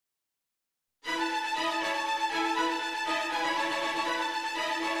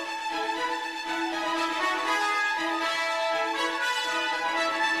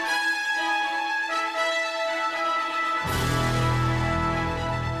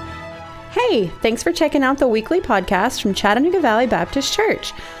Hey, thanks for checking out the weekly podcast from Chattanooga Valley Baptist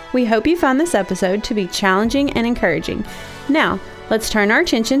Church. We hope you found this episode to be challenging and encouraging. Now, let's turn our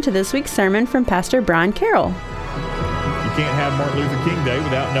attention to this week's sermon from Pastor Brian Carroll. You can't have Martin Luther King Day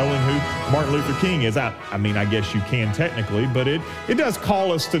without knowing who Martin Luther King is. I guess you can technically, but it does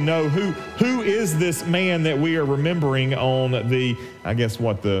call us to know who is this man that we are remembering on the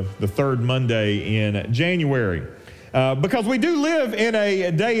third Monday in January. Because we do live in a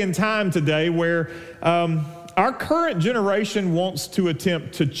day and time today where our current generation wants to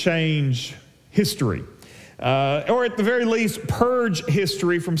attempt to change history, or at the very least purge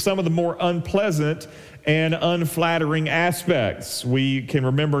history from some of the more unpleasant and unflattering aspects. We can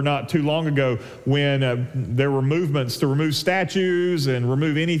remember not too long ago when there were movements to remove statues and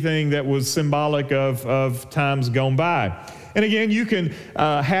remove anything that was symbolic of times gone by. And again, you can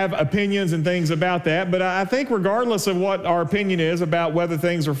have opinions and things about that, but I think regardless of what our opinion is about whether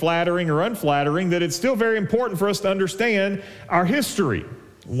things are flattering or unflattering, that it's still very important for us to understand our history.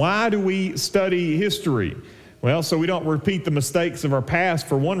 Why do we study history? Well, so we don't repeat the mistakes of our past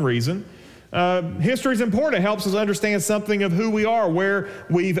for one reason. History is important. It helps us understand something of who we are, where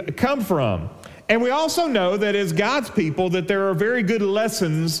we've come from. And we also know that as God's people, that there are very good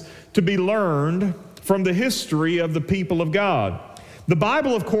lessons to be learned from the history of the people of God. The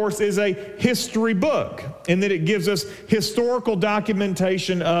Bible, of course, is a history book in that it gives us historical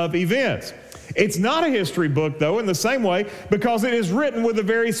documentation of events. It's not a history book, though, in the same way, because it is written with a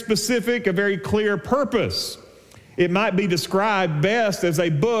very specific, a very clear purpose. It might be described best as a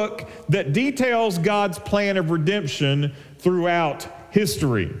book that details God's plan of redemption throughout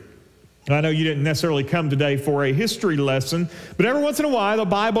history. I know you didn't necessarily come today for a history lesson, but every once in a while, the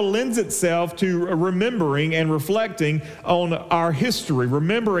Bible lends itself to remembering and reflecting on our history,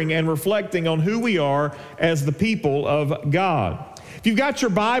 remembering and reflecting on who we are as the people of God. If you've got your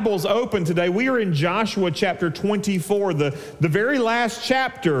Bibles open today, we are in Joshua chapter 24, the very last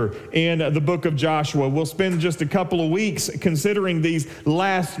chapter in the book of Joshua. We'll spend just a couple of weeks considering these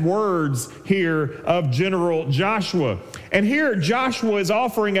last words here of General Joshua. And here Joshua is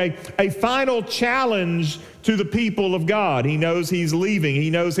offering a final challenge to the people of God. He knows he's leaving. He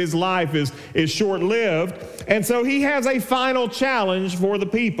knows his life is short-lived. And so he has a final challenge for the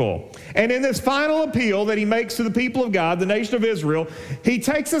people. And in this final appeal that he makes to the people of God, the nation of Israel, he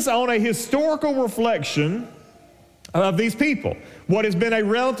takes us on a historical reflection of these people, what has been a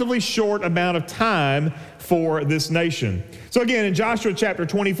relatively short amount of time for this nation. So again, in Joshua chapter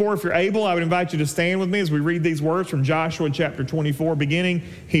 24, if you're able, I would invite you to stand with me as we read these words from Joshua chapter 24, beginning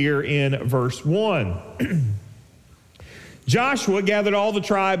here in verse 1. Joshua gathered all the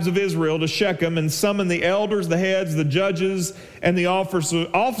tribes of Israel to Shechem and summoned the elders, the heads, the judges, and the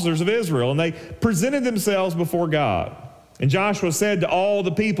officers of Israel, and they presented themselves before God. And Joshua said to all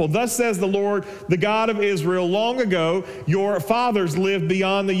the people, "Thus says the Lord, the God of Israel, long ago your fathers lived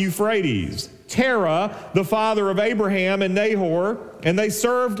beyond the Euphrates, Terah, the father of Abraham and Nahor, and they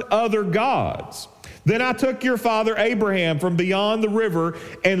served other gods. Then I took your father Abraham from beyond the river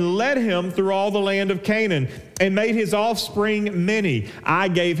and led him through all the land of Canaan and made his offspring many. I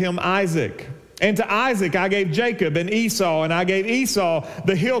gave him Isaac. And to Isaac I gave Jacob and Esau, and I gave Esau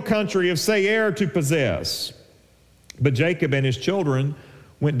the hill country of Seir to possess. But Jacob and his children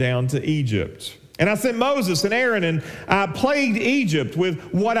went down to Egypt. And I sent Moses and Aaron, and I plagued Egypt with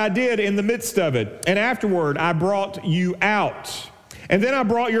what I did in the midst of it. And afterward I brought you out. And then I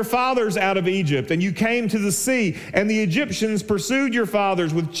brought your fathers out of Egypt, and you came to the sea, and the Egyptians pursued your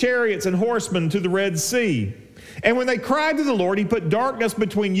fathers with chariots and horsemen to the Red Sea. And when they cried to the Lord, he put darkness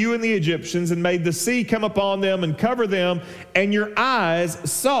between you and the Egyptians and made the sea come upon them and cover them, and your eyes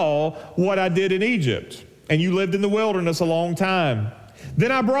saw what I did in Egypt. And you lived in the wilderness a long time. Then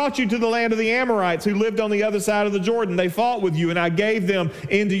I brought you to the land of the Amorites who lived on the other side of the Jordan. They fought with you, and I gave them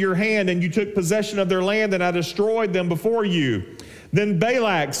into your hand, and you took possession of their land, and I destroyed them before you. Then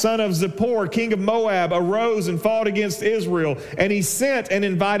Balak, son of Zippor, king of Moab, arose and fought against Israel, and he sent and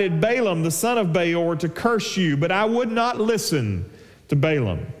invited Balaam, the son of Beor, to curse you, but I would not listen to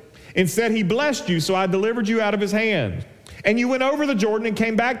Balaam. Instead, he blessed you, so I delivered you out of his hand. And you went over the Jordan and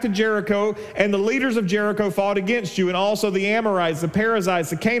came back to Jericho, and the leaders of Jericho fought against you, and also the Amorites, the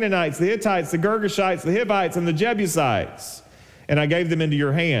Perizzites, the Canaanites, the Hittites, the Girgashites, the Hivites, and the Jebusites. And I gave them into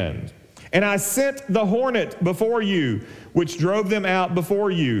your hand. And I sent the hornet before you, which drove them out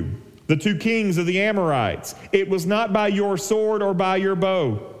before you, the two kings of the Amorites. It was not by your sword or by your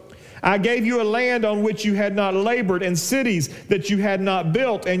bow. I gave you a land on which you had not labored, and cities that you had not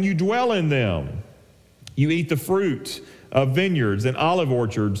built, and you dwell in them. You eat the fruit of vineyards and olive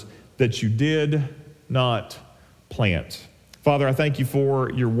orchards that you did not plant. Father, I thank you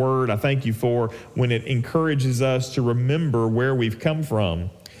for your word. I thank you for when it encourages us to remember where we've come from.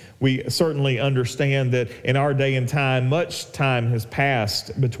 We certainly understand that in our day and time, much time has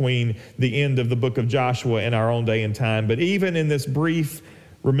passed between the end of the book of Joshua and our own day and time. But even in this brief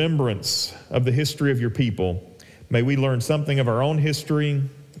remembrance of the history of your people, may we learn something of our own history.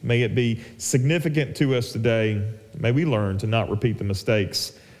 May it be significant to us today. May we learn to not repeat the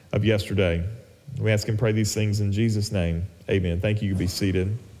mistakes of yesterday. We ask and pray these things in Jesus' name. Amen. Thank you. You be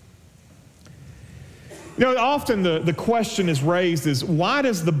seated. You know, often the question is raised is, why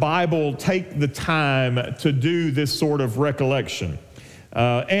does the Bible take the time to do this sort of recollection?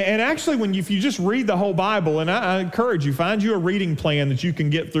 And actually, if you just read the whole Bible, and I encourage you, find you a reading plan that you can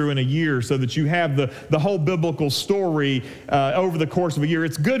get through in a year so that you have the whole biblical story over the course of a year.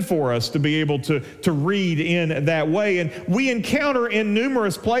 It's good for us to be able to read in that way. And we encounter in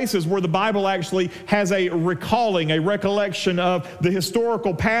numerous places where the Bible actually has a recalling, a recollection of the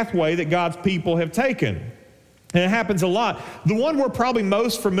historical pathway that God's people have taken. And it happens a lot. The one we're probably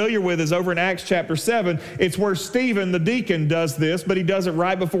most familiar with is over in Acts chapter 7. It's where Stephen, the deacon, does this, but he does it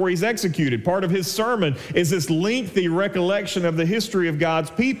right before he's executed. Part of his sermon is this lengthy recollection of the history of God's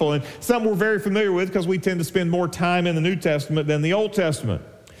people. And some we're very familiar with because we tend to spend more time in the New Testament than the Old Testament.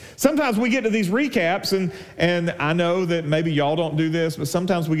 Sometimes we get to these recaps, and I know that maybe y'all don't do this, but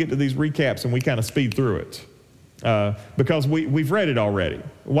sometimes we get to these recaps and we kind of speed through it. Because we've read it already.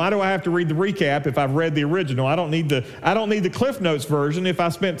 Why do I have to read the recap if I've read the original? I don't need the Cliff Notes version if I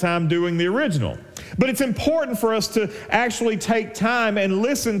spent time doing the original. But it's important for us to actually take time and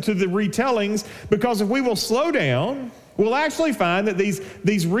listen to the retellings, because if we will slow down, we'll actually find that these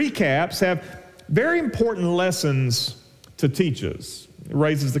recaps have very important lessons to teach us. It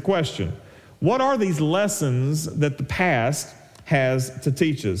raises the question, what are these lessons that the past has to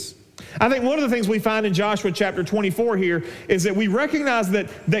teach us? I think one of the things we find in Joshua chapter 24 here is that we recognize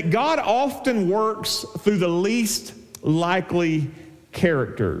that God often works through the least likely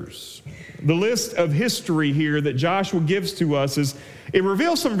characters. The list of history here that Joshua gives to us it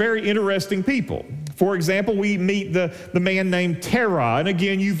reveals some very interesting people. For example, we meet the man named Terah. And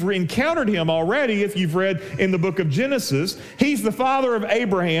again, you've encountered him already if you've read in the book of Genesis. He's the father of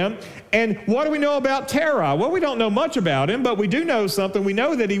Abraham. And what do we know about Terah? Well, we don't know much about him, but we do know something. We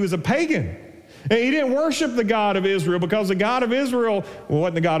know that he was a pagan. And he didn't worship the God of Israel, because the God of Israel,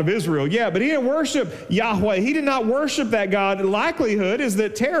 wasn't the God of Israel yet, but he didn't worship Yahweh. He did not worship that God. The likelihood is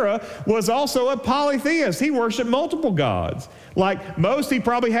that Terah was also a polytheist. He worshiped multiple gods. Like most, he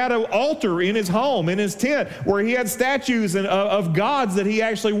probably had an altar in his home, in his tent, where he had statues of gods that he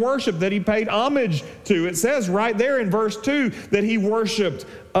actually worshiped, that he paid homage to. It says right there in verse 2 that he worshiped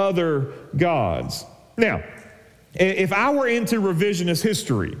other gods. Now, if I were into revisionist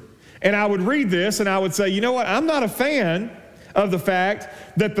history, and I would read this and I would say, you know what, I'm not a fan of the fact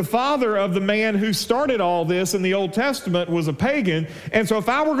that the father of the man who started all this in the Old Testament was a pagan. And so if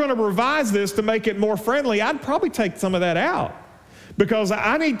I were going to revise this to make it more friendly, I'd probably take some of that out. Because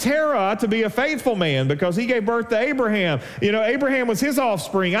I need Terah to be a faithful man, because he gave birth to Abraham. You know, Abraham was his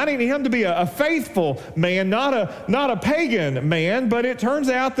offspring. I need him to be a faithful man, not a pagan man. But it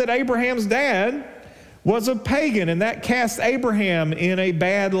turns out that Abraham's dad was a pagan, and that casts Abraham in a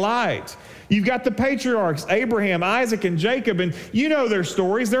bad light. You've got the patriarchs, Abraham, Isaac, and Jacob, and you know their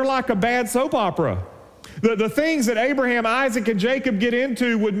stories. They're like a bad soap opera. The things that Abraham, Isaac, and Jacob get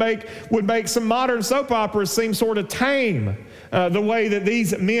into would make some modern soap operas seem sort of tame, the way that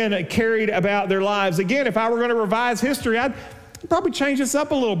these men carried about their lives. Again, if I were going to revise history, I'd probably change this up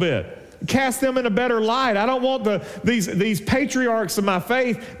a little bit. Cast them in a better light. I don't want these patriarchs of my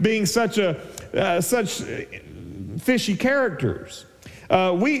faith being such fishy characters.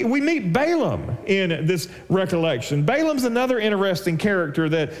 We meet Balaam in this recollection. Balaam's another interesting character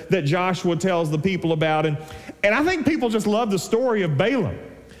that Joshua tells the people about. And I think people just love the story of Balaam.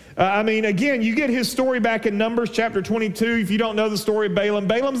 I mean, again, you get his story back in Numbers chapter 22. If you don't know the story of Balaam,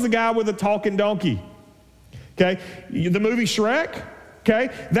 Balaam's the guy with the talking donkey. Okay? The movie Shrek, okay?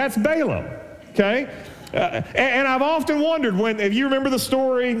 That's Balaam, okay? And I've often wondered, if you remember the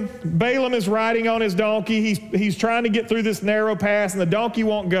story, Balaam is riding on his donkey. He's trying to get through this narrow pass, and the donkey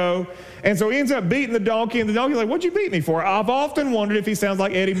won't go. And so he ends up beating the donkey, and the donkey's like, "What'd you beat me for?" I've often wondered if he sounds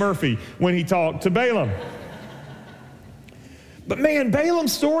like Eddie Murphy when he talked to Balaam. But man,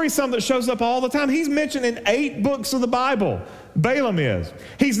 Balaam's story is something that shows up all the time. He's mentioned in 8 books of the Bible. Balaam is.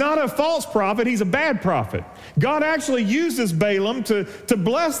 He's not a false prophet, he's a bad prophet. God actually uses Balaam to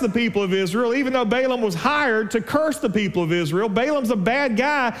bless the people of Israel, even though Balaam was hired to curse the people of Israel. Balaam's a bad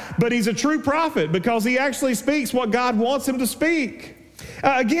guy, but he's a true prophet because he actually speaks what God wants him to speak.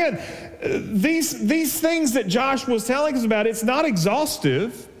 Again, these things that Josh was telling us about, it's not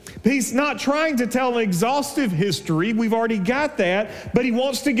exhaustive. He's not trying to tell an exhaustive history. We've already got that, but he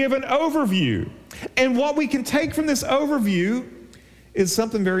wants to give an overview. And what we can take from this overview is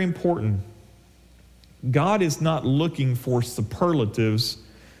something very important. God is not looking for superlatives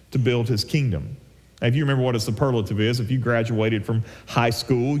to build his kingdom. Now, if you remember what a superlative is, if you graduated from high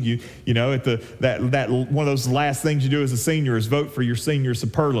school, you know at that one of those last things you do as a senior is vote for your senior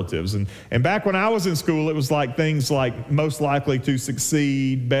superlatives. And back when I was in school, it was like things like most likely to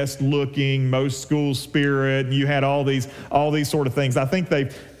succeed, best looking, most school spirit, and you had all these sort of things. I think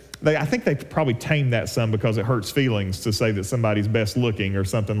they've probably tamed that some because it hurts feelings to say that somebody's best looking or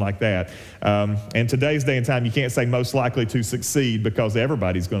something like that. And today's day and time, you can't say most likely to succeed because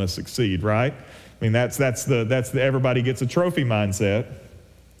everybody's going to succeed, right? I mean, that's the everybody gets a trophy mindset.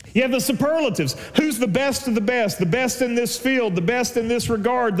 You have the superlatives. Who's the best of the best in this field, the best in this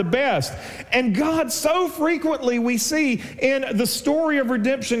regard, the best. And God, so frequently we see in the story of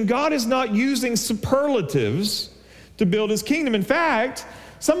redemption, God is not using superlatives to build his kingdom. In fact,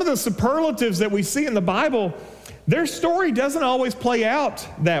 some of the superlatives that we see in the Bible, their story doesn't always play out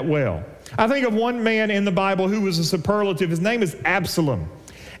that well. I think of one man in the Bible who was a superlative. His name is Absalom.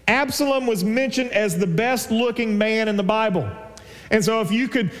 Absalom was mentioned as the best looking man in the Bible. And so if you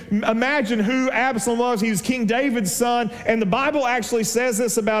could imagine who Absalom was, he was King David's son. And the Bible actually says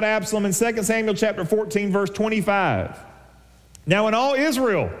this about Absalom in 2 Samuel chapter 14, verse 25. Now in all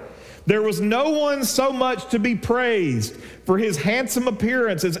Israel, there was no one so much to be praised for his handsome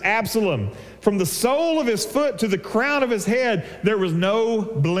appearance as Absalom. From the sole of his foot to the crown of his head, there was no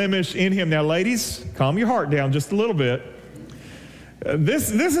blemish in him. Now, ladies, calm your heart down just a little bit. This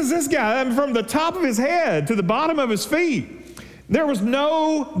is this guy. From the top of his head to the bottom of his feet, there was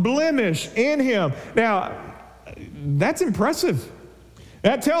no blemish in him. Now, that's impressive.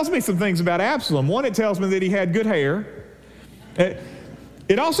 That tells me some things about Absalom. One, it tells me that he had good hair.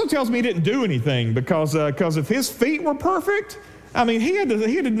 It also tells me he didn't do anything because if his feet were perfect, I mean, he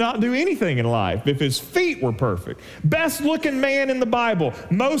did not do anything in life if his feet were perfect. Best looking man in the Bible,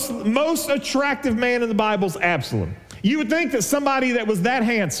 most attractive man in the Bible is Absalom. You would think that somebody that was that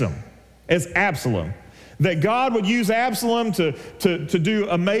handsome as Absalom, that God would use Absalom to do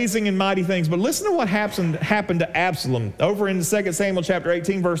amazing and mighty things. But listen to what happened to Absalom. Over in 2 Samuel chapter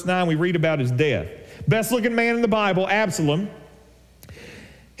 18, verse 9, we read about his death. Best looking man in the Bible, Absalom.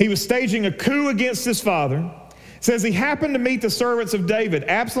 He was staging a coup against his father. It says he happened to meet the servants of David.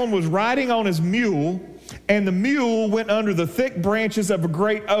 Absalom was riding on his mule, and the mule went under the thick branches of a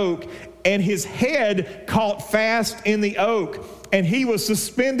great oak, and his head caught fast in the oak, and he was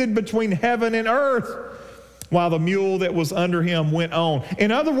suspended between heaven and earth while the mule that was under him went on.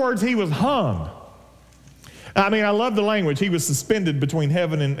 In other words, he was hung. I mean, I love the language. He was suspended between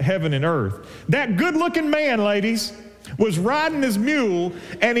heaven and earth. That good-looking man, ladies, was riding his mule,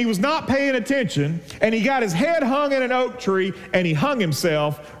 and he was not paying attention, and he got his head hung in an oak tree, and he hung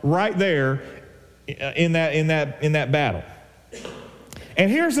himself right there in that battle. And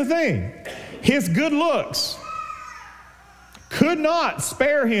here's the thing. His good looks could not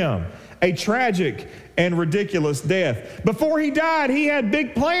spare him a tragic and ridiculous death. Before he died, he had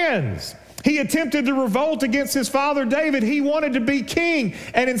big plans. He attempted to revolt against his father David. He wanted to be king.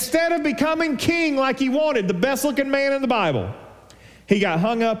 And instead of becoming king like he wanted, the best looking man in the Bible, he got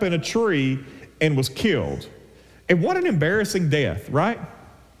hung up in a tree and was killed. And what an embarrassing death, right?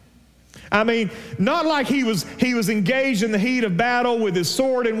 I mean, not like he was engaged in the heat of battle with his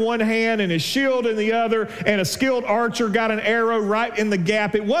sword in one hand and his shield in the other, and a skilled archer got an arrow right in the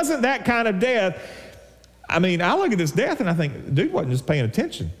gap. It wasn't that kind of death. I mean, I look at this death and I think, dude wasn't just paying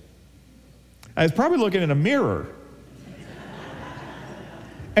attention. I was probably looking in a mirror.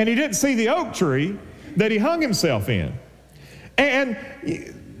 And he didn't see the oak tree that he hung himself in. And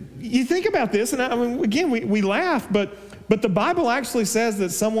you think about this, and I mean, again, we laugh, but the Bible actually says that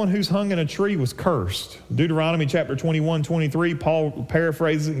someone who's hung in a tree was cursed. Deuteronomy chapter 21-23, Paul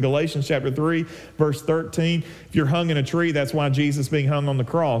paraphrases it in Galatians chapter 3, verse 13. If you're hung in a tree, that's why Jesus being hung on the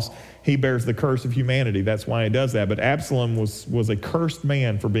cross, he bears the curse of humanity. That's why he does that. But Absalom was a cursed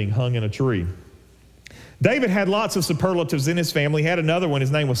man for being hung in a tree. David had lots of superlatives in his family. He had another one.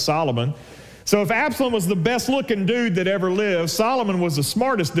 His name was Solomon. So if Absalom was the best looking dude that ever lived, Solomon was the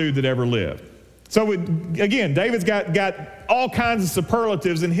smartest dude that ever lived. So again, David's got all kinds of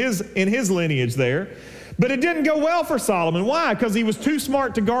superlatives in his lineage there. But it didn't go well for Solomon. Why? Because he was too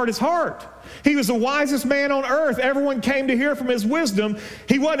smart to guard his heart. He was the wisest man on earth. Everyone came to hear from his wisdom.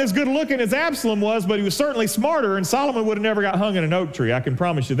 He wasn't as good looking as Absalom was, but he was certainly smarter, and Solomon would have never got hung in an oak tree. I can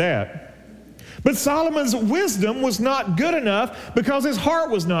promise you that. But Solomon's wisdom was not good enough because his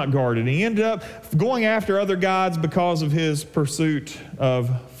heart was not guarded. He ended up going after other gods because of his pursuit of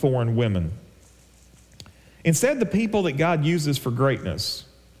foreign women. Instead, the people that God uses for greatness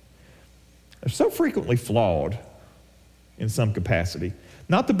are so frequently flawed in some capacity.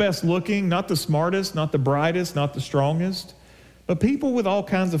 Not the best looking, not the smartest, not the brightest, not the strongest, but people with all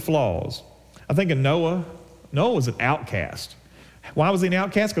kinds of flaws. I think of Noah. Noah was an outcast. Why was he an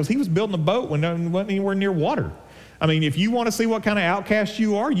outcast? Because he was building a boat when there wasn't anywhere near water. I mean, if you want to see what kind of outcast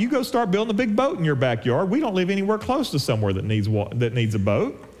you are, you go start building a big boat in your backyard. We don't live anywhere close to somewhere that needs a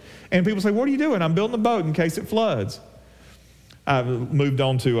boat. And people say, what are you doing? I'm building a boat in case it floods. I moved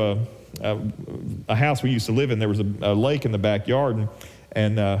on to a house we used to live in. There was a lake in the backyard,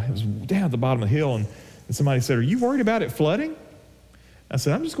 and it was down at the bottom of the hill. And somebody said, are you worried about it flooding? I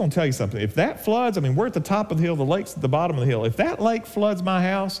said, I'm just going to tell you something. If that floods, I mean, we're at the top of the hill, the lake's at the bottom of the hill. If that lake floods my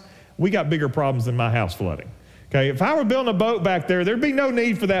house, we got bigger problems than my house flooding. Okay, if I were building a boat back there, there'd be no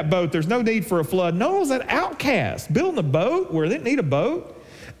need for that boat. There's no need for a flood. Noah was an outcast, building a boat where they didn't need a boat.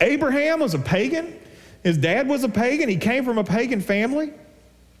 Abraham was a pagan. His dad was a pagan. He came from a pagan family.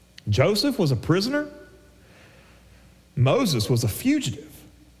 Joseph was a prisoner. Moses was a fugitive.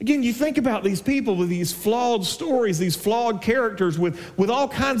 Again, you think about these people with these flawed stories, these flawed characters with all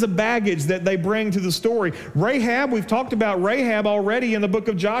kinds of baggage that they bring to the story. Rahab, we've talked about Rahab already in the book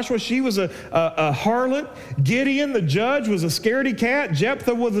of Joshua. She was a harlot. Gideon, the judge, was a scaredy cat.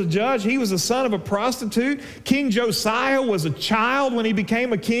 Jephthah was a judge. He was the son of a prostitute. King Josiah was a child when he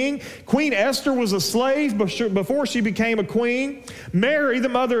became a king. Queen Esther was a slave before she became a queen. Mary, the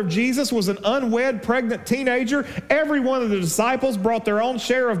mother of Jesus, was an unwed, pregnant teenager. Every one of the disciples brought their own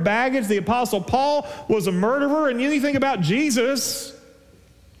share of baggage. The Apostle Paul was a murderer. And you think about Jesus,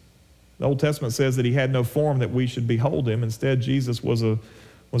 the Old Testament says that he had no form that we should behold him. Instead, Jesus was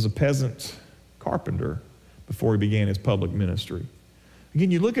a peasant carpenter before he began his public ministry.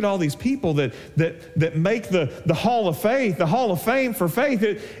 Again, you look at all these people that make the Hall of Faith, the Hall of Fame for faith.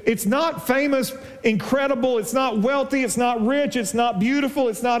 It's not famous, incredible, it's not wealthy, it's not rich, it's not beautiful,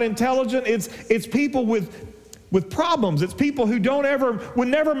 it's not intelligent. It's people with problems. It's people who would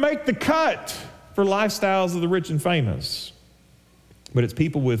never make the cut for lifestyles of the rich and famous. But it's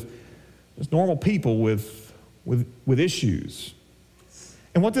normal people with issues.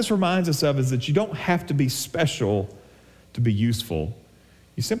 And what this reminds us of is that you don't have to be special to be useful.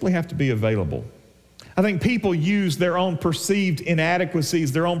 You simply have to be available. I think people use their own perceived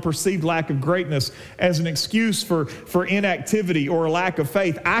inadequacies, their own perceived lack of greatness as an excuse for inactivity or a lack of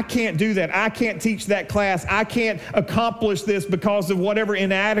faith. I can't do that. I can't teach that class. I can't accomplish this because of whatever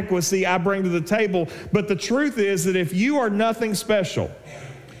inadequacy I bring to the table. But the truth is that if you are nothing special,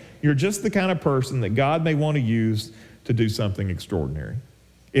 you're just the kind of person that God may want to use to do something extraordinary.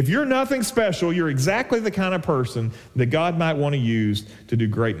 If you're nothing special, you're exactly the kind of person that God might want to use to do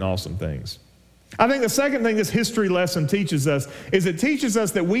great and awesome things. I think the second thing this history lesson teaches us is it teaches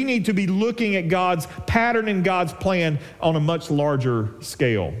us that we need to be looking at God's pattern and God's plan on a much larger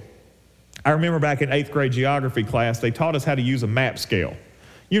scale. I remember back in 8th grade geography class, they taught us how to use a map scale.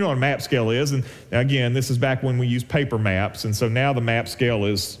 You know what a map scale is, and again, this is back when we used paper maps, and so now the map scale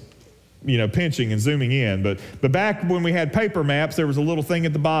is pinching and zooming in. But back when we had paper maps, there was a little thing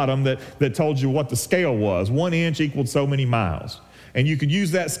at the bottom that told you what the scale was. 1 inch equaled so many miles. And you could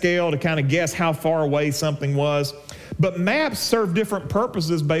use that scale to kind of guess how far away something was. But maps serve different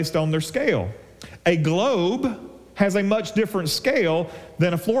purposes based on their scale. A globe has a much different scale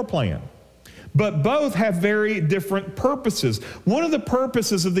than a floor plan. But both have very different purposes. One of the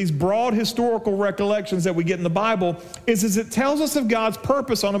purposes of these broad historical recollections that we get in the Bible is it tells us of God's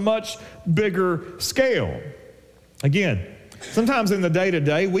purpose on a much bigger scale. Again, sometimes in the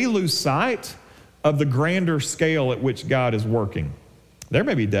day-to-day, we lose sight of the grander scale at which God is working. There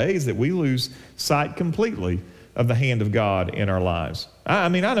may be days that we lose sight completely of the hand of God in our lives. I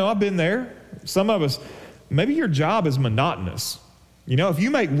know I've been there. Some of us, maybe your job is monotonous. If you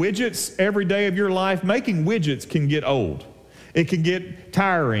make widgets every day of your life, making widgets can get old. It can get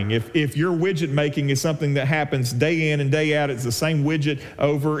tiring if your widget making is something that happens day in and day out. It's the same widget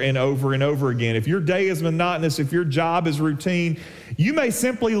over and over and over again. If your day is monotonous, if your job is routine, you may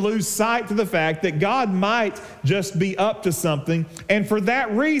simply lose sight to the fact that God might just be up to something. And for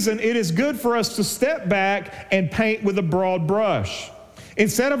that reason, it is good for us to step back and paint with a broad brush.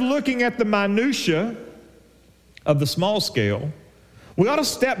 Instead of looking at the minutia of the small scale, we ought to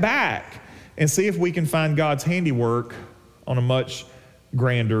step back and see if we can find God's handiwork on a much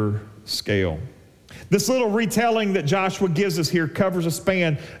grander scale. This little retelling that Joshua gives us here covers a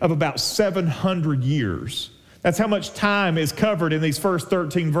span of about 700 years. That's how much time is covered in these first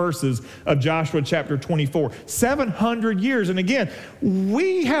 13 verses of Joshua chapter 24. 700 years. And again,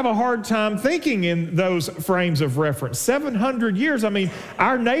 we have a hard time thinking in those frames of reference. 700 years. I mean,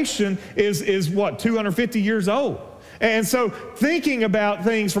 our nation is what, 250 years old? And so thinking about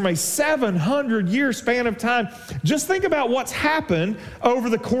things from a 700-year span of time, just think about what's happened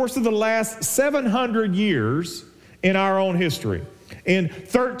over the course of the last 700 years in our own history. In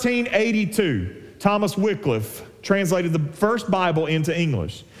 1382, Thomas Wycliffe translated the first Bible into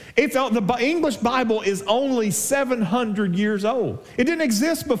English. The English Bible is only 700 years old. It didn't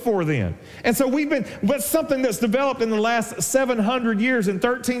exist before then. And so that's something that's developed in the last 700 years. In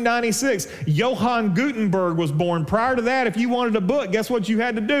 1396, Johann Gutenberg was born. Prior to that, if you wanted a book, guess what you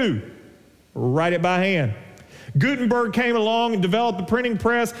had to do? Write it by hand. Gutenberg came along and developed the printing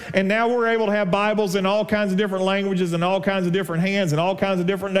press, and now we're able to have Bibles in all kinds of different languages and all kinds of different hands and all kinds of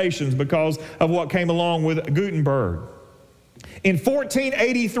different nations because of what came along with Gutenberg. In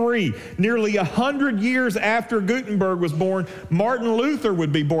 1483, nearly 100 years after Gutenberg was born, Martin Luther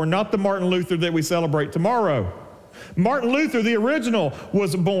would be born, not the Martin Luther that we celebrate tomorrow. Martin Luther, the original,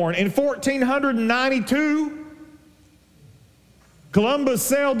 was born. In 1492, Columbus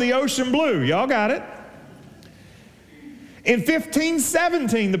sailed the ocean blue. Y'all got it? In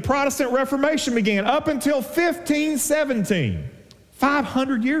 1517, the Protestant Reformation began. Up until 1517,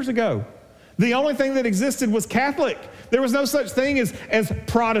 500 years ago, the only thing that existed was Catholic. There was no such thing as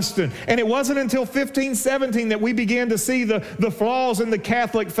Protestant. And it wasn't until 1517 that we began to see the flaws in the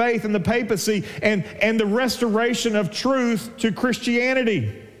Catholic faith and the papacy and the restoration of truth to Christianity.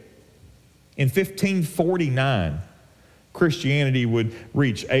 In 1549, Christianity would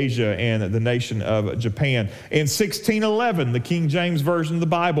reach Asia and the nation of Japan. In 1611, the King James Version of the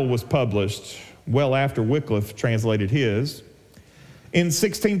Bible was published, well after Wycliffe translated his. In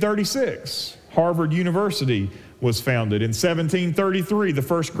 1636, Harvard University was founded. In 1733, the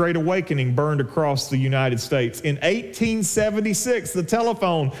First Great Awakening burned across the United States. In 1876, the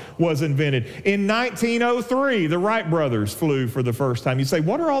telephone was invented. In 1903, the Wright brothers flew for the first time. You say,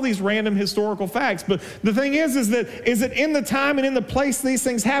 what are all these random historical facts? But the thing is that in the time and in the place these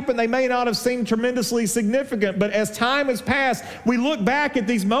things happen, they may not have seemed tremendously significant. But as time has passed, we look back at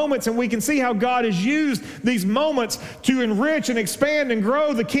these moments and we can see how God has used these moments to enrich and expand and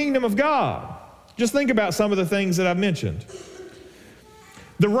grow the kingdom of God. Just think about some of the things that I've mentioned.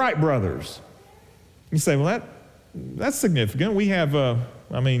 The Wright brothers. You say, well, that's significant. We have,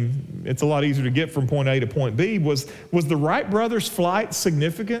 it's a lot easier to get from point A to point B. Was the Wright brothers' flight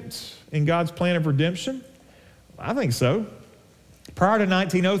significant in God's plan of redemption? I think so. Prior to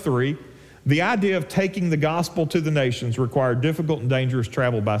 1903, the idea of taking the gospel to the nations required difficult and dangerous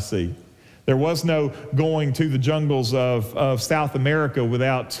travel by sea. There was no going to the jungles of South America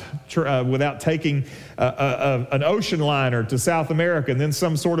without taking an ocean liner to South America and then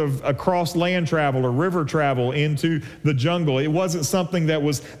some sort of across land travel or river travel into the jungle. It wasn't something that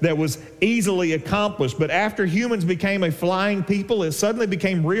was easily accomplished. But after humans became a flying people, it suddenly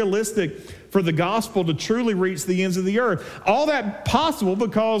became realistic for the gospel to truly reach the ends of the earth. All that possible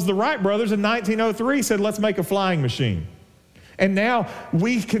because the Wright brothers in 1903 said, let's make a flying machine. And now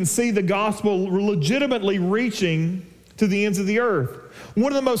we can see the gospel legitimately reaching to the ends of the earth.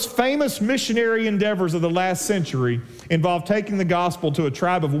 One of the most famous missionary endeavors of the last century involved taking the gospel to a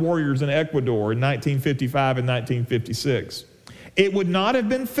tribe of warriors in Ecuador in 1955 and 1956. It would not have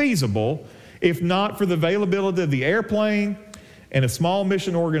been feasible if not for the availability of the airplane and a small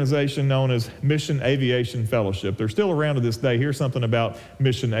mission organization known as Mission Aviation Fellowship. They're still around to this day. Here's something about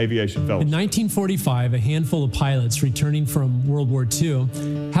Mission Aviation Fellowship. In 1945, a handful of pilots returning from World War II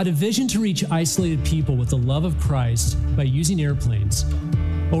had a vision to reach isolated people with the love of Christ by using airplanes.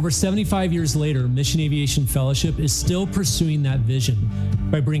 Over 75 years later, Mission Aviation Fellowship is still pursuing that vision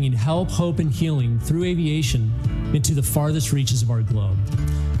by bringing help, hope, and healing through aviation into the farthest reaches of our globe.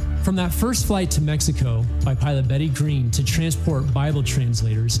 From that first flight to Mexico by pilot Betty Green to transport Bible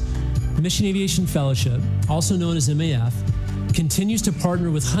translators, Mission Aviation Fellowship, also known as MAF, continues to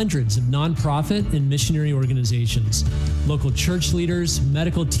partner with hundreds of nonprofit and missionary organizations, local church leaders,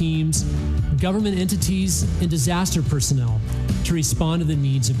 medical teams, government entities, and disaster personnel to respond to the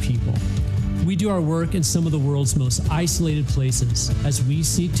needs of people. We do our work in some of the world's most isolated places as we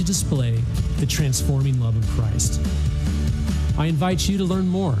seek to display the transforming love of Christ. I invite you to learn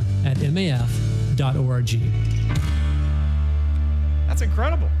more at maf.org. That's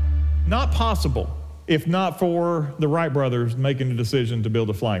incredible. Not possible if not for the Wright brothers making the decision to build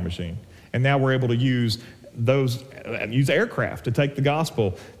a flying machine. And now we're able to use aircraft to take the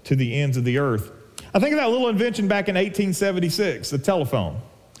gospel to the ends of the earth. I think of that little invention back in 1876, the telephone.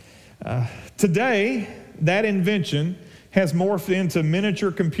 Today, that invention has morphed into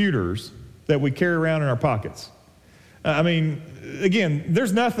miniature computers that we carry around in our pockets. Again,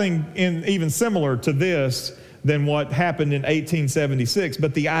 there's nothing even similar to this than what happened in 1876,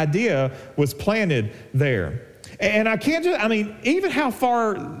 but the idea was planted there. And I can't even how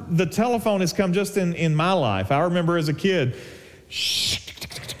far the telephone has come just in my life. I remember as a kid,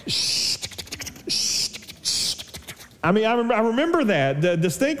 I remember that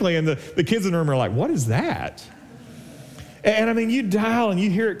distinctly, and the kids in the room are like, what is that? And you dial and you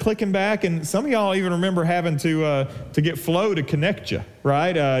hear it clicking back, and some of y'all even remember having to get Flo to connect you,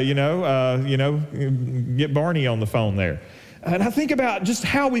 right? Get Barney on the phone there. And I think about just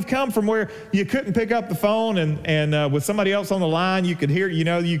how we've come from where you couldn't pick up the phone and with somebody else on the line, you could hear,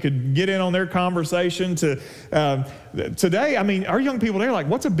 you could get in on their conversation to today, our young people, they're like,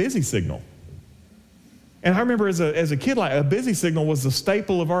 what's a busy signal? And I remember as a kid, like a busy signal was the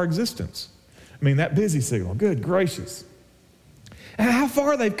staple of our existence. That busy signal, good gracious. And how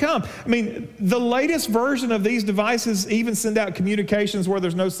far they've come. The latest version of these devices even send out communications where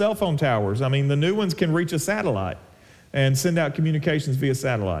there's no cell phone towers. The new ones can reach a satellite and send out communications via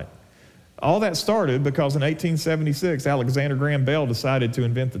satellite. All that started because in 1876, Alexander Graham Bell decided to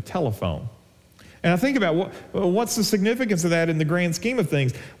invent the telephone. And I think about what's the significance of that in the grand scheme of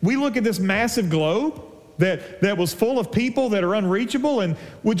things. We look at this massive globe that was full of people that are unreachable, and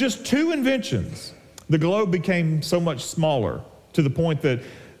with just two inventions, the globe became so much smaller to the point that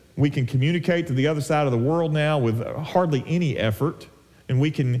we can communicate to the other side of the world now with hardly any effort, and we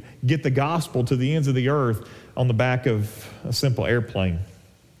can get the gospel to the ends of the earth on the back of a simple airplane.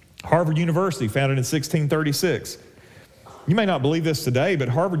 Harvard University, founded in 1636. You may not believe this today, but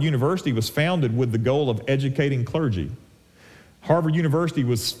Harvard University was founded with the goal of educating clergy. Harvard University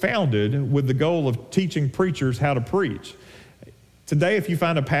was founded with the goal of teaching preachers how to preach. Today, if you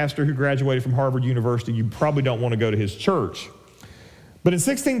find a pastor who graduated from Harvard University, you probably don't want to go to his church. But in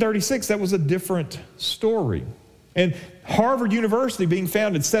 1636, that was a different story. And Harvard University being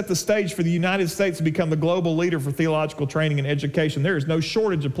founded set the stage for the United States to become the global leader for theological training and education. There is no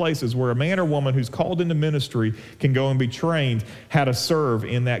shortage of places where a man or woman who's called into ministry can go and be trained how to serve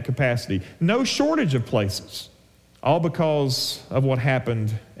in that capacity. No shortage of places, all because of what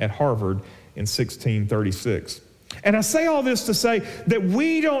happened at Harvard in 1636. And I say all this to say that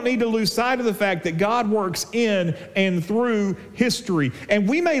we don't need to lose sight of the fact that God works in and through history. And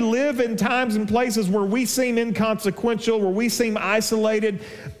we may live in times and places where we seem inconsequential, where we seem isolated,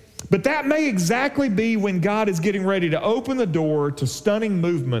 but that may exactly be when God is getting ready to open the door to stunning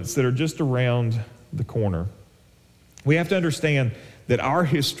movements that are just around the corner. We have to understand that our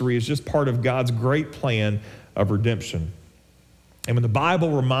history is just part of God's great plan of redemption. And when the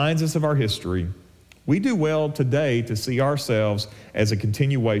Bible reminds us of our history, we do well today to see ourselves as a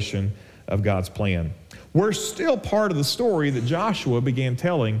continuation of God's plan. We're still part of the story that Joshua began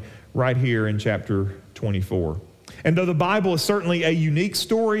telling right here in chapter 24. And though the Bible is certainly a unique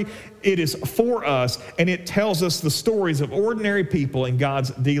story, it is for us, and it tells us the stories of ordinary people and God's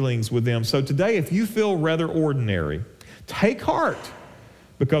dealings with them. So today, if you feel rather ordinary, take heart,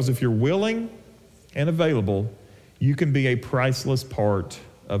 because if you're willing and available, you can be a priceless part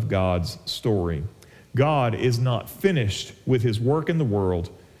of God's story. God is not finished with his work in the world,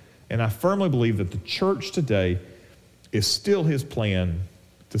 and I firmly believe that the church today is still his plan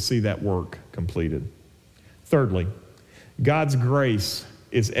to see that work completed. Thirdly, God's grace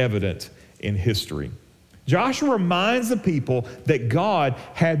is evident in history. Joshua reminds the people that God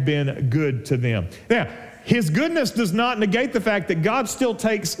had been good to them. Now, his goodness does not negate the fact that God still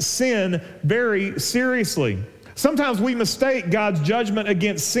takes sin very seriously. Sometimes we mistake God's judgment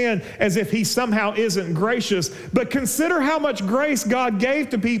against sin as if he somehow isn't gracious, but consider how much grace God gave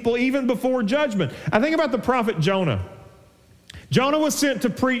to people even before judgment. I think about the prophet Jonah. Jonah was sent to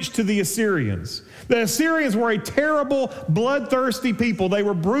preach to the Assyrians. The Assyrians were a terrible, bloodthirsty people. They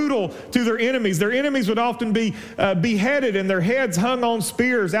were brutal to their enemies. Their enemies would often be beheaded and their heads hung on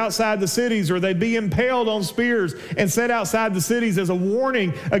spears outside the cities, or they'd be impaled on spears and set outside the cities as a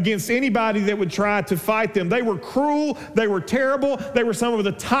warning against anybody that would try to fight them. They were cruel. They were terrible. They were some of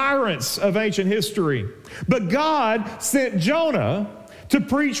the tyrants of ancient history. But God sent Jonah to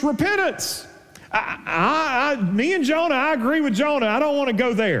preach repentance. Me and Jonah, I agree with Jonah. I don't want to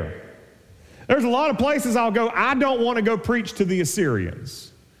go there. There's a lot of places I'll go. I don't want to go preach to the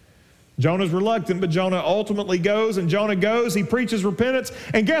Assyrians. Jonah's reluctant, but Jonah ultimately goes, and Jonah goes, he preaches repentance,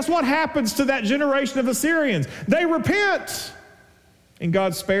 and guess what happens to that generation of Assyrians? They repent, and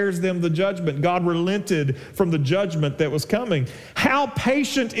God spares them the judgment. God relented from the judgment that was coming. How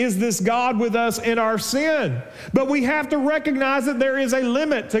patient is this God with us in our sin? But we have to recognize that there is a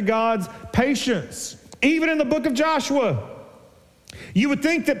limit to God's patience. Even in the book of Joshua, you would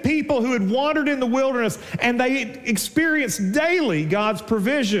think that people who had wandered in the wilderness and they experienced daily God's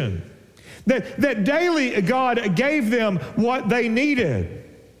provision, that daily God gave them what they needed,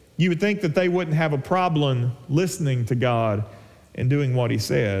 you would think that they wouldn't have a problem listening to God and doing what he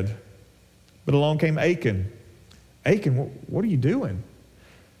said. But along came Achan. Achan, what are you doing?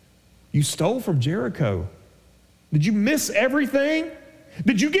 You stole from Jericho. Did you miss everything?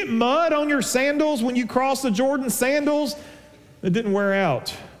 Did you get mud on your sandals when you crossed the Jordan? Sandals that didn't wear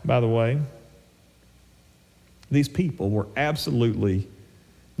out, by the way. These people were absolutely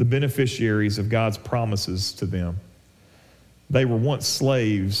the beneficiaries of God's promises to them. They were once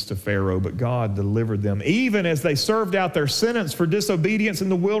slaves to Pharaoh, but God delivered them. Even as they served out their sentence for disobedience in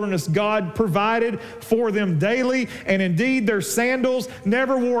the wilderness, God provided for them daily, and indeed their sandals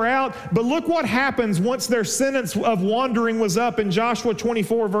never wore out. But look what happens once their sentence of wandering was up in Joshua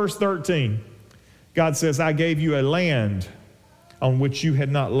 24, verse 13. God says, I gave you a land on which you had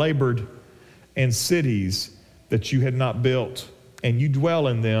not labored, and cities that you had not built, and you dwell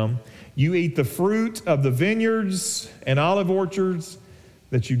in them. You eat the fruit of the vineyards and olive orchards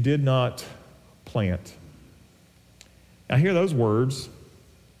that you did not plant. I hear those words,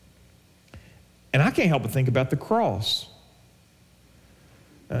 and I can't help but think about the cross.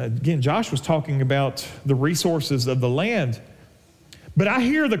 Again, Josh was talking about the resources of the land. But I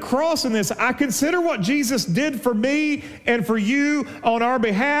hear the cross in this. I consider what Jesus did for me and for you on our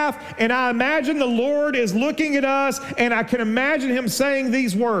behalf, and I imagine the Lord is looking at us, and I can imagine him saying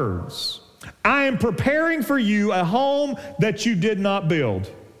these words. I am preparing for you a home that you did not build.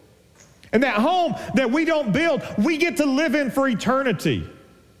 And that home that we don't build, we get to live in for eternity.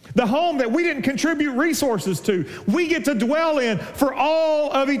 The home that we didn't contribute resources to, we get to dwell in for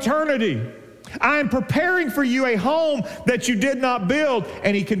all of eternity. I am preparing for you a home that you did not build.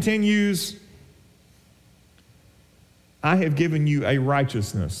 And he continues, I have given you a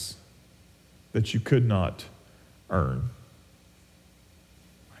righteousness that you could not earn.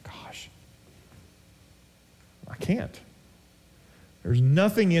 My gosh. I can't. There's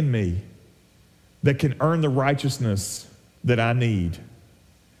nothing in me that can earn the righteousness that I need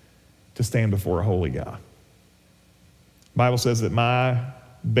to stand before a holy God. The Bible says that my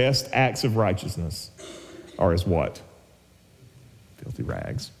best acts of righteousness are as what? Filthy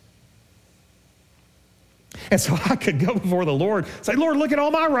rags. And so I could go before the Lord, say, Lord, look at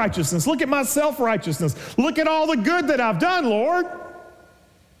all my righteousness. Look at my self-righteousness. Look at all the good that I've done, Lord.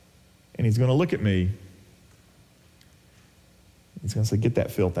 And he's going to look at me. He's going to say, get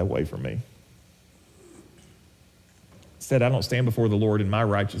that filth away from me. Instead, I don't stand before the Lord in my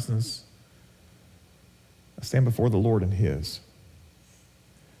righteousness. I stand before the Lord in his.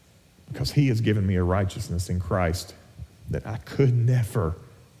 Because he has given me a righteousness in Christ that I could never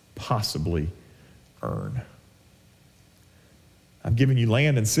possibly earn. I've given you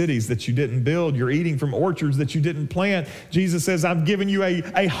land and cities that you didn't build. You're eating from orchards that you didn't plant. Jesus says, I've given you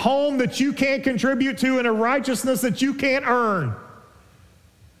a home that you can't contribute to and a righteousness that you can't earn.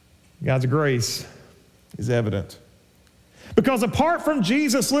 God's grace is evident. Because apart from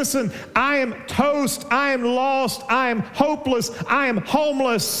Jesus, listen, I am toast, I am lost, I am hopeless, I am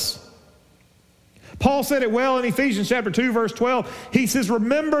homeless. Paul said it well in Ephesians chapter 2, verse 12. He says,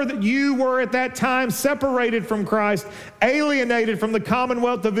 remember that you were at that time separated from Christ, alienated from the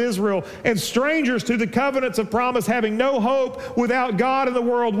commonwealth of Israel, and strangers to the covenants of promise, having no hope without God in the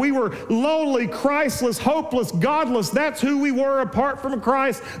world. We were lonely, Christless, hopeless, godless. That's who we were apart from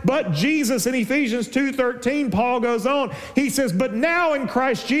Christ. But Jesus, in Ephesians 2:13, Paul goes on. He says, but now in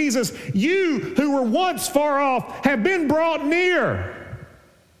Christ Jesus, you who were once far off have been brought near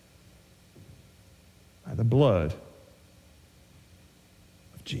by the blood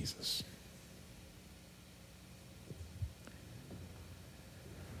of Jesus.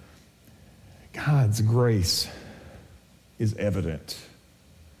 God's grace is evident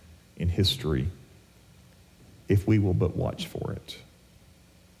in history if we will but watch for it.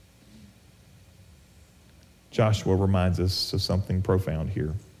 Joshua reminds us of something profound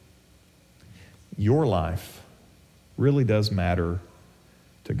here. Your life really does matter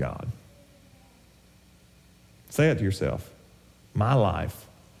to God. Say it to yourself. My life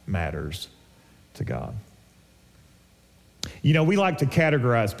matters to God. You know, we like to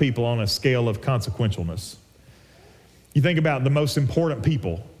categorize people on a scale of consequentialness. You think about the most important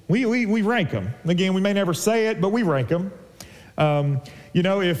people. We rank them. Again, we may never say it, but we rank them. You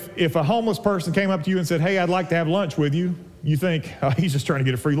know, if a homeless person came up to you and said, hey, I'd like to have lunch with you, you think, oh, he's just trying to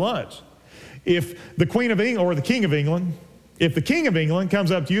get a free lunch. If the Queen of England or the King of England, if the King of England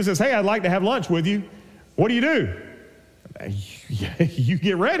comes up to you and says, hey, I'd like to have lunch with you, what do? You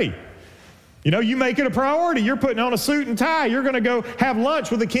get ready. You know, you make it a priority. You're putting on a suit and tie. You're going to go have lunch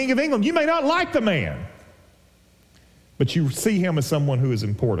with the King of England. You may not like the man, but you see him as someone who is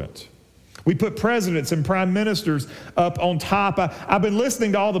important. We put presidents and prime ministers up on top. I've been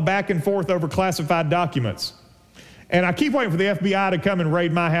listening to all the back and forth over classified documents. And I keep waiting for the FBI to come and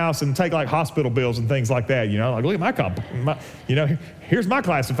raid my house and take like hospital bills and things like that. You know, like, look at my here's my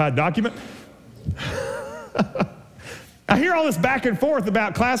classified document. I hear all this back and forth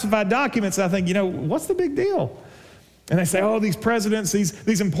about classified documents, and I think, what's the big deal? And they say, these presidents,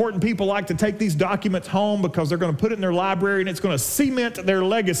 these important people like to take these documents home because they're going to put it in their library and it's going to cement their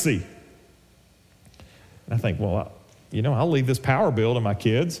legacy. And I think, well, I'll leave this power bill to my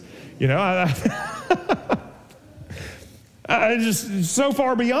kids. I just so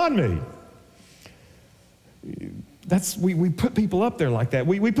far beyond me. We put people up there like that.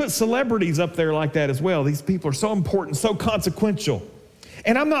 We put celebrities up there like that as well. These people are so important, so consequential.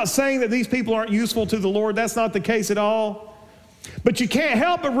 And I'm not saying that these people aren't useful to the Lord. That's not the case at all. But you can't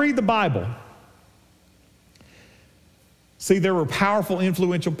help but read the Bible. See, there were powerful,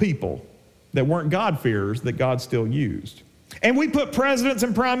 influential people that weren't God-fearers that God still used. And we put presidents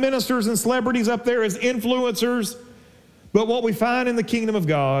and prime ministers and celebrities up there as influencers. But what we find in the kingdom of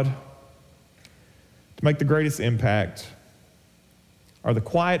God to make the greatest impact are the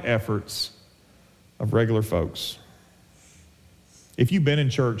quiet efforts of regular folks. If you've been in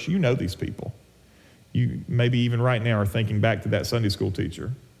church, you know these people. You maybe even right now are thinking back to that Sunday school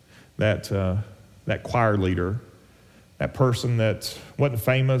teacher, that choir leader, that person that wasn't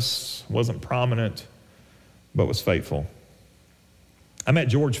famous, wasn't prominent, but was faithful. I met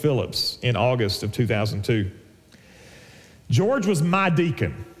George Phillips in August of 2002. George was my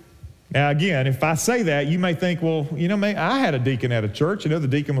deacon. Now, again, if I say that, you may think, well, I had a deacon at a church. The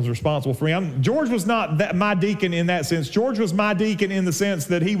deacon was responsible for me. George was not my deacon in that sense. George was my deacon in the sense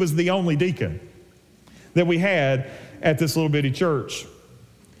that he was the only deacon that we had at this little bitty church.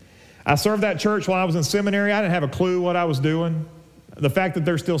 I served that church while I was in seminary. I didn't have a clue what I was doing. The fact that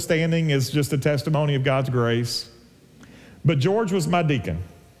they're still standing is just a testimony of God's grace. But George was my deacon,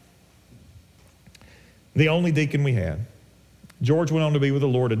 the only deacon we had. George went on to be with the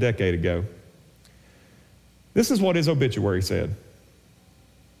Lord a decade ago. This is what his obituary said.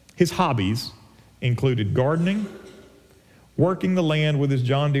 His hobbies included gardening, working the land with his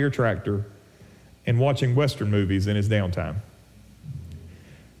John Deere tractor, and watching Western movies in his downtime.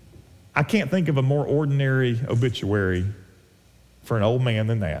 I can't think of a more ordinary obituary for an old man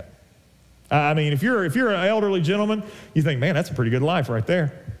than that. I mean, if you're an elderly gentleman, you think, man, that's a pretty good life right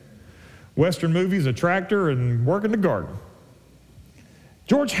there. Western movies, a tractor, and working the garden.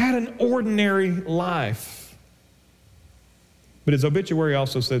 George had an ordinary life. But his obituary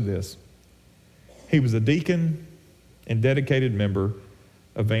also said this. He was a deacon and dedicated member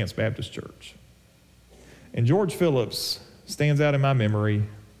of Vance Baptist Church. And George Phillips stands out in my memory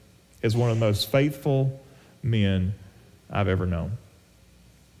as one of the most faithful men I've ever known.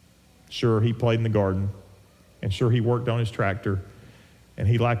 Sure, he played in the garden, and sure, he worked on his tractor, and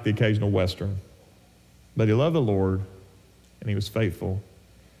he liked the occasional Western. But he loved the Lord, and he was faithful,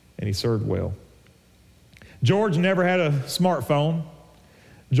 and he served well. George never had a smartphone.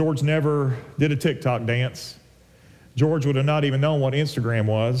 George never did a TikTok dance. George would have not even known what Instagram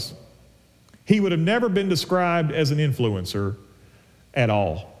was. He would have never been described as an influencer at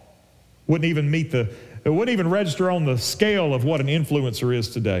all. It wouldn't even register on the scale of what an influencer is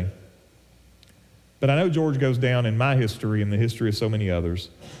today. But I know George goes down in my history and the history of so many others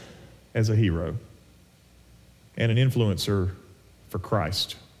as a hero and an influencer for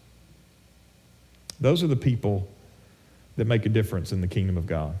Christ. Those are the people that make a difference in the kingdom of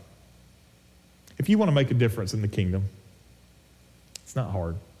God. If you want to make a difference in the kingdom, it's not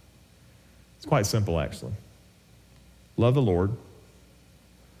hard. It's quite simple, actually. Love the Lord.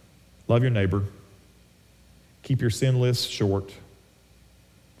 Love your neighbor. Keep your sin list short.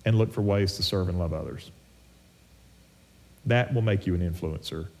 And look for ways to serve and love others. That will make you an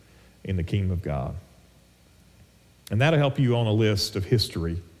influencer in the kingdom of God. And that'll help you on a list of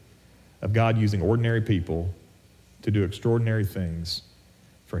history of God using ordinary people to do extraordinary things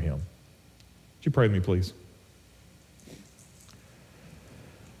for Him. Would you pray with me, please?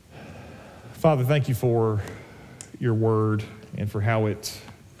 Father, thank you for your word and for how it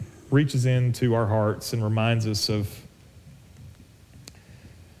reaches into our hearts and reminds us of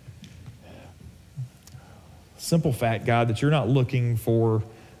simple fact, God, that you're not looking for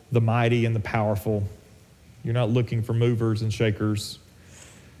the mighty and the powerful. You're not looking for movers and shakers.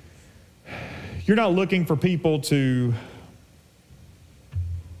 You're not looking for people to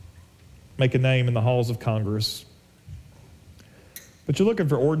make a name in the halls of Congress. But you're looking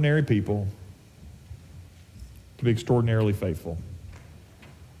for ordinary people to be extraordinarily faithful.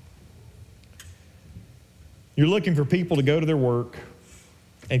 You're looking for people to go to their work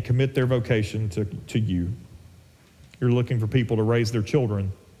and commit their vocation to you. You're looking for people to raise their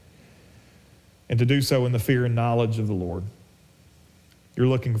children and to do so in the fear and knowledge of the Lord. You're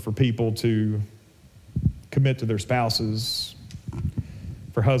looking for people to commit to their spouses,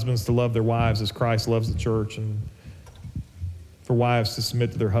 for husbands to love their wives as Christ loves the church, and for wives to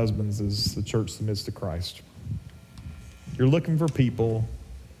submit to their husbands as the church submits to Christ. You're looking for people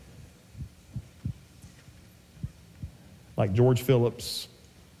like George Phillips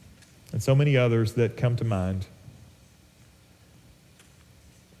and so many others that come to mind,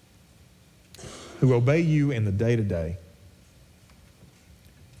 who obey you in the day-to-day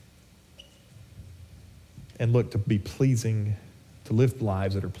and look to be pleasing, to live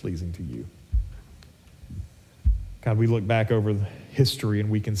lives that are pleasing to you. God, we look back over history and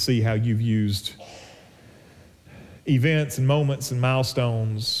we can see how you've used events and moments and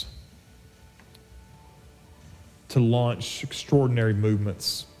milestones to launch extraordinary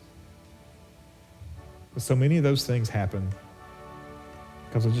movements. But so many of those things happen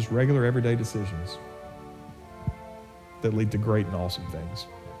because of just regular everyday decisions that lead to great and awesome things.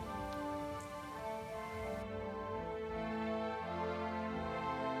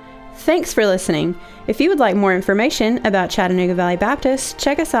 Thanks for listening. If you would like more information about Chattanooga Valley Baptist,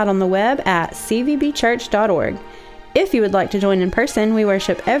 check us out on the web at cvbchurch.org. If you would like to join in person, we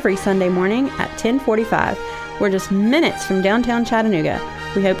worship every Sunday morning at 10:45. We're just minutes from downtown Chattanooga.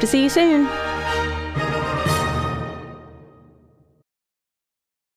 We hope to see you soon.